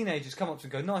some teenagers come up to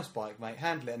him and go, nice bike, mate,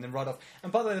 handle it, and then ride off.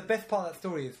 And by the way, the best part of that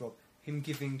story is, Rob, him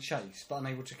giving chase but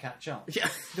unable to catch up. Yeah.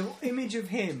 The image of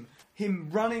him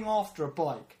running after a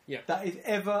bike that is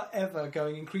ever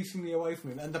going increasingly away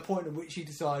from him, and the point at which he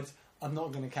decides, I'm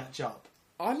not going to catch up.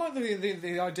 I like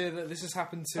the idea that this has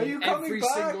happened to him every every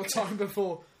single time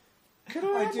before. Can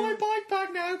I have my bike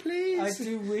back now, please? I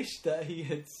do wish that he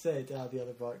had said how the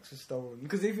other bikes were stolen.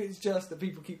 Because if it's just that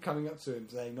people keep coming up to him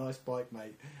saying, nice bike,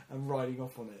 mate, and riding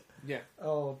off on it. Yeah.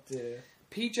 Oh, dear.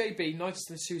 PJB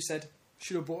 92 said,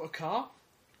 should have bought a car.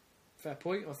 Fair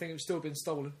point. I think it would still have been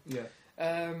stolen. Yeah.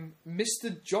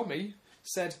 Mr. Jommy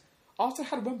said, after I'd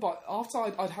had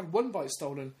one bike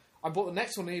stolen, I bought the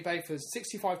next one on eBay for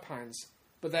 £65.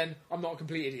 But then, I'm not a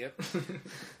complete idiot.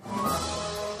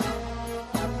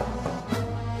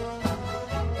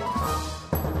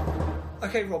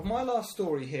 Okay, Rob, my last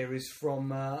story here is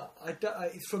from...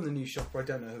 it's from the news shop, but I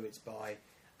don't know who it's by.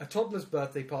 A toddler's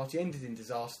birthday party ended in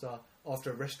disaster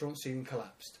after a restaurant ceiling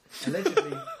collapsed.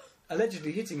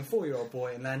 Allegedly hitting a 4-year-old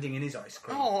boy and landing in his ice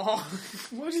cream. Oh,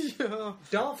 what are you...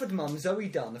 Dartford mum Zoe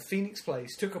Dunn of Phoenix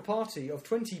Place took a party of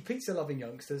 20 pizza-loving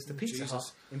youngsters to Pizza Hut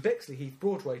in Bexley-Heath,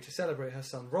 Broadway to celebrate her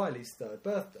son Riley's 3rd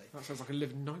birthday. That sounds like a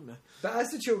living nightmare. But as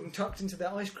the children tucked into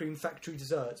their ice cream factory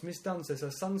desserts, Miss Dunn says her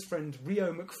son's friend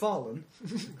Rio McFarlane...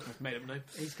 I've made up a name.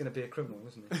 He's going to be a criminal,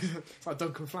 isn't he? It's like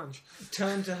Duncan Flange.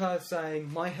 Turned to her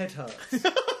saying, my head hurts.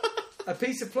 A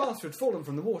piece of plaster had fallen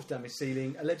from the water-damaged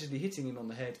ceiling, allegedly hitting him on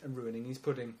the head and ruining his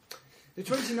pudding. The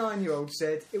 29-year-old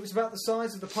said, it was about the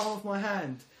size of the palm of my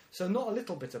hand, so not a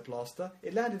little bit of plaster.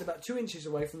 It landed about 2 inches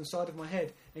away from the side of my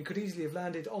head and could easily have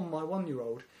landed on my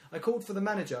 1-year-old. I called for the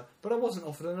manager, but I wasn't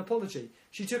offered an apology.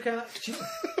 She took out...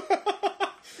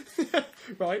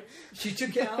 Right. She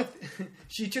took it out.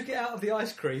 She took it out of the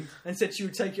ice cream and said she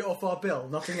would take it off our bill,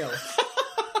 nothing else.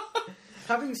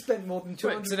 Having spent more than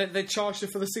 £200... So they charged her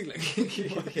for the ceiling?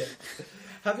 Yeah.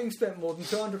 Having spent more than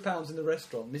 £200 in the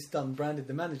restaurant, Miss Dunn branded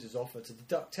the manager's offer to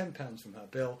deduct £10 from her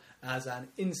bill as an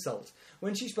insult.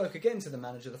 When she spoke again to the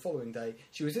manager the following day,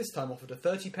 she was this time offered a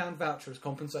 £30 voucher as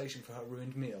compensation for her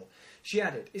ruined meal. She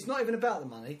added, it's not even about the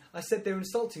money. I said they were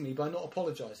insulting me by not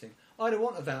apologising. I don't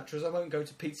want a voucher as I won't go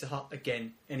to Pizza Hut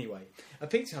again anyway. A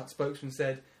Pizza Hut spokesman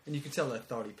said, and you can tell they're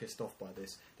thoroughly pissed off by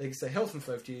this, they can say health and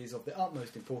safety is of the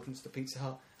utmost importance to Pizza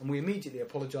Hut, and we immediately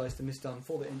apologise to Miss Dunn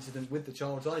for the incident with the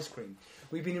child's ice cream.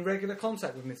 We've been in regular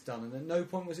contact with Miss Dunn, and at no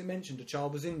point was it mentioned a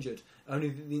child was injured, only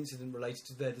that the incident related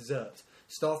to their dessert.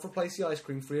 Staff replaced the ice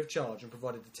cream free of charge and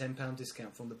provided a £10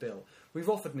 discount from the bill. We've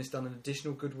offered Miss Dunn an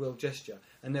additional goodwill gesture,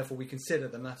 and therefore we consider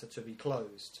the matter to be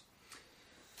closed.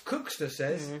 Cookster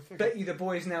says, bet you the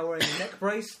boy's now wearing a neck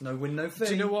brace. No win, no fee.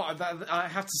 Do you know what? I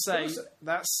have to say,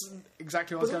 that's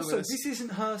exactly what I was going with this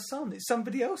isn't her son. It's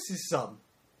somebody else's son.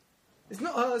 It's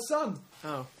not her son.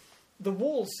 Oh. The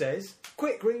Wall says,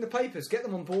 quick, ring the papers, get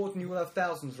them on board and you will have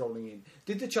thousands rolling in.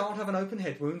 Did the child have an open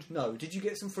head wound? No. Did you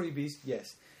get some freebies?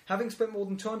 Yes. Having spent more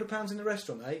than £200 in the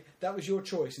restaurant, eh? That was your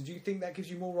choice. And do you think that gives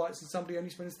you more rights than somebody who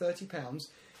only spends £30?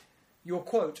 Your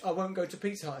quote, I won't go to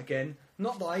Pizza Hut again.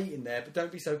 Not that I eat in there, but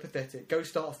don't be so pathetic. Go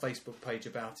start a Facebook page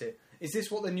about it. Is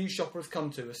this what the new shopper has come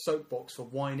to? A soapbox for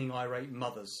whining irate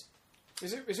mothers?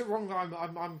 Is it wrong that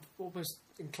I'm almost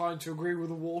inclined to agree with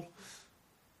the Wall?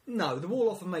 No, the Wall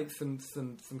often makes some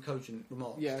cogent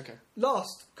remarks. Yeah, okay.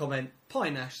 Last comment,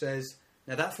 Pine Ash says,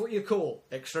 now that's what you call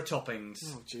extra toppings.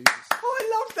 Oh, Jesus. Oh, I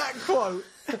love that quote.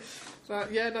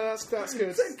 That's good.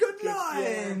 It's a good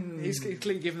line. Yeah. He's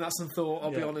clearly given that some thought,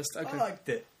 I'll be honest. Okay. I liked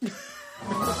it.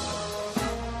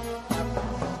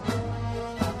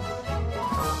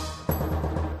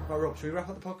 Right, Rob, should we wrap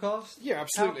up the podcast? Yeah,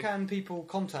 absolutely. How can people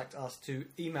contact us to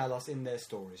email us in their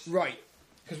stories? Right.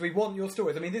 Because we want your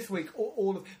stories. I mean, this week,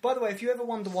 all of... By the way, if you ever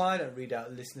wonder why I don't read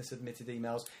out listener-submitted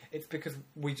emails, it's because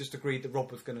we just agreed that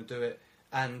Rob was going to do it.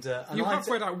 And you have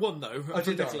read out one, though. I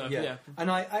did, yeah. And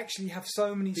I actually have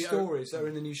so many stories that are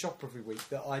in the new shop every week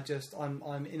that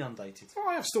I'm inundated. Oh,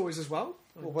 I have stories as well.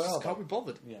 Well, I just can't be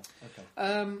bothered. Yeah, okay.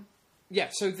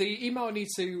 So the email I need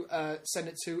to send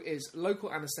it to is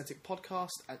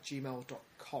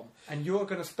localanestheticpodcast@gmail.com. And you're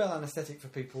going to spell anaesthetic for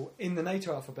people in the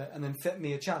NATO alphabet and then set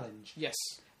me a challenge. Yes.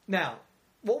 Now,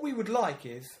 what we would like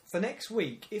is, for next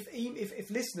week, if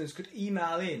listeners could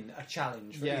email in a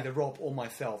challenge for either Rob or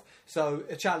myself. So,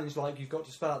 a challenge like you've got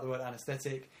to spell out the word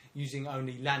anaesthetic using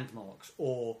only landmarks,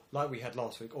 or, like we had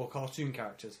last week, or cartoon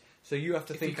characters. So you have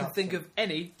to think up... If you can think of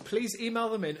any, please email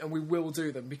them in and we will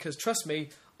do them, because trust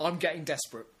me, I'm getting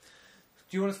desperate.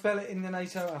 Do you want to spell it in the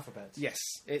NATO alphabet? Yes.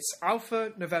 It's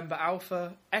Alpha, November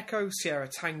Alpha, Echo, Sierra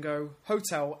Tango,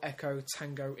 Hotel, Echo,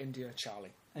 Tango, India,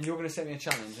 Charlie. And you're going to set me a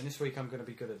challenge, and this week I'm going to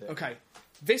be good at it. Okay.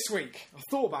 This week, I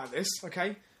thought about this,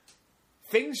 okay?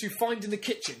 Things you find in the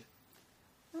kitchen.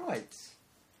 Right.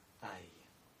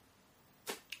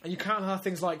 And you can't have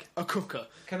things like a cooker.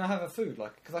 Can I have a food?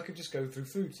 Because I could just go through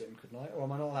food soon, couldn't I? Or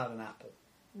am I not allowed an apple?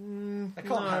 I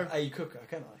can't have a cooker,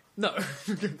 can I? No.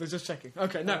 They're just checking.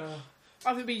 Okay, no. I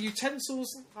think it'd be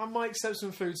utensils. I might accept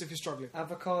some foods if you're struggling.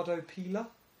 Avocado peeler?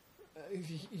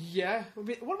 Yeah.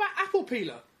 What about apple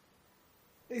peeler?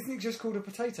 Isn't it just called a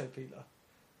potato peeler?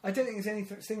 I don't think there's any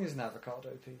such thing as an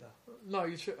avocado peeler. No,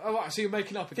 you should. Oh, right, so you're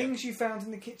making up again. Things you found in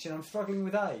the kitchen. I'm struggling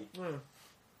with A.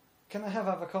 Can I have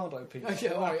avocado peeler?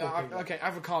 Okay,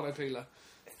 avocado peeler.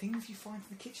 Things you find in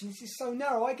the kitchen. This is so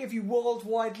narrow. I give you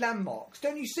worldwide landmarks.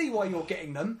 Don't you see why you're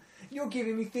getting them? You're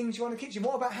giving me things you want in the kitchen.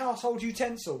 What about household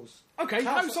utensils? Okay,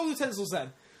 household utensils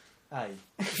then. A.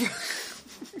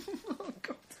 Oh,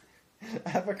 God.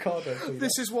 Avocado peeler.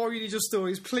 This is why we need your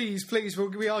stories. Please,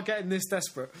 we are getting this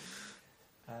desperate.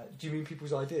 Do you mean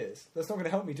people's ideas? That's not going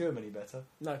to help me do them any better.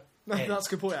 No, that's a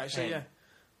good point, actually, yeah.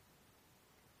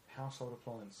 Household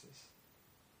appliances.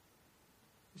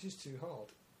 This is too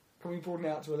hard. Can we broaden it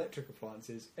out to electric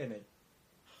appliances? Any.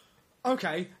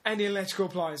 Okay, any electrical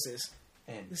appliances.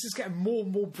 N. This is getting more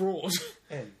and more broad.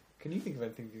 N. Can you think of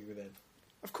anything to do with N?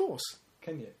 Of course.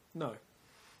 Can you? No.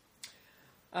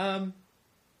 How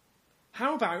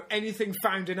about anything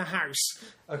found in a house?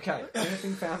 Okay,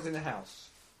 anything found in a house.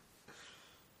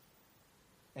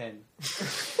 N.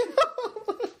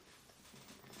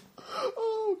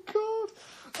 Oh, God.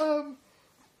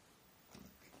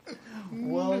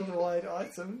 Worldwide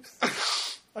items.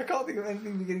 I can't think of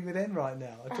anything beginning with N right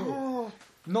now at all.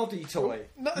 Noddy toy.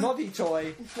 Noddy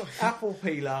toy. Apple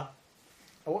peeler.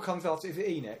 What comes after? Is it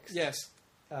E next? Yes.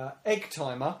 Egg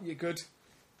timer. You're good.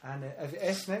 And is it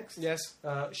S next? Yes.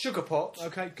 Sugar pot.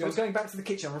 Okay, good. So I was going back to the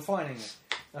kitchen. I'm refining it.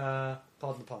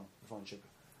 Pardon the pun. Refined sugar.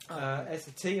 S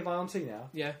a T. Am I on T now?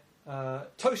 Yeah.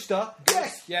 Toaster.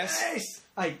 Yes. Yes.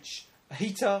 H. A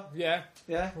heater. Yeah.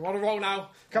 Yeah. We're on a roll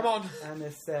now. Come on. And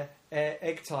it's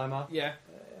egg timer. Yeah.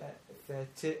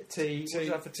 T. What's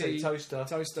that for T? Toaster.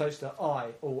 I.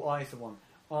 Oh, I's the one.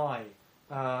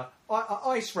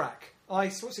 Ice rack.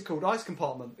 Ice. What's it called? Ice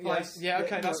compartment. Yeah. Ice,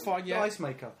 Okay, that's fine. Yeah. Ice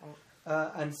maker.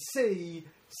 And C.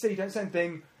 Don't say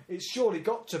anything. It's surely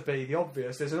got to be the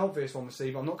obvious. There's an obvious one with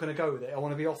C, but I'm not going to go with it. I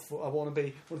want to be off. I want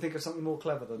to think of something more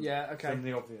clever than than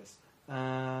the obvious.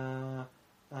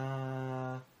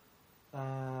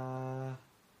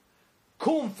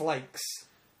 Cornflakes.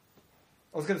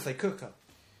 I was going to say cooker.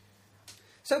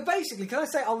 So basically, can I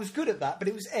say I was good at that, but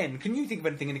it was N. Can you think of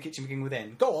anything in the kitchen beginning with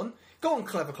N? Go on,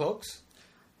 clever clogs.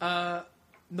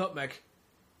 Nutmeg.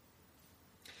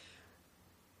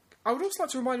 I would also like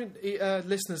to remind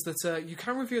listeners that you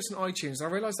can review us on iTunes. I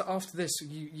realise that after this,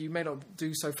 you may not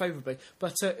do so favourably,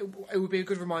 but it would be a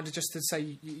good reminder just to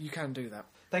say you can do that.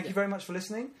 Thank you very much for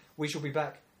listening. We shall be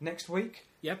back next week.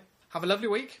 Yep. Have a lovely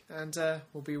week, and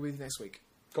we'll be with you next week.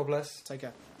 God bless. Take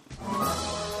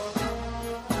care.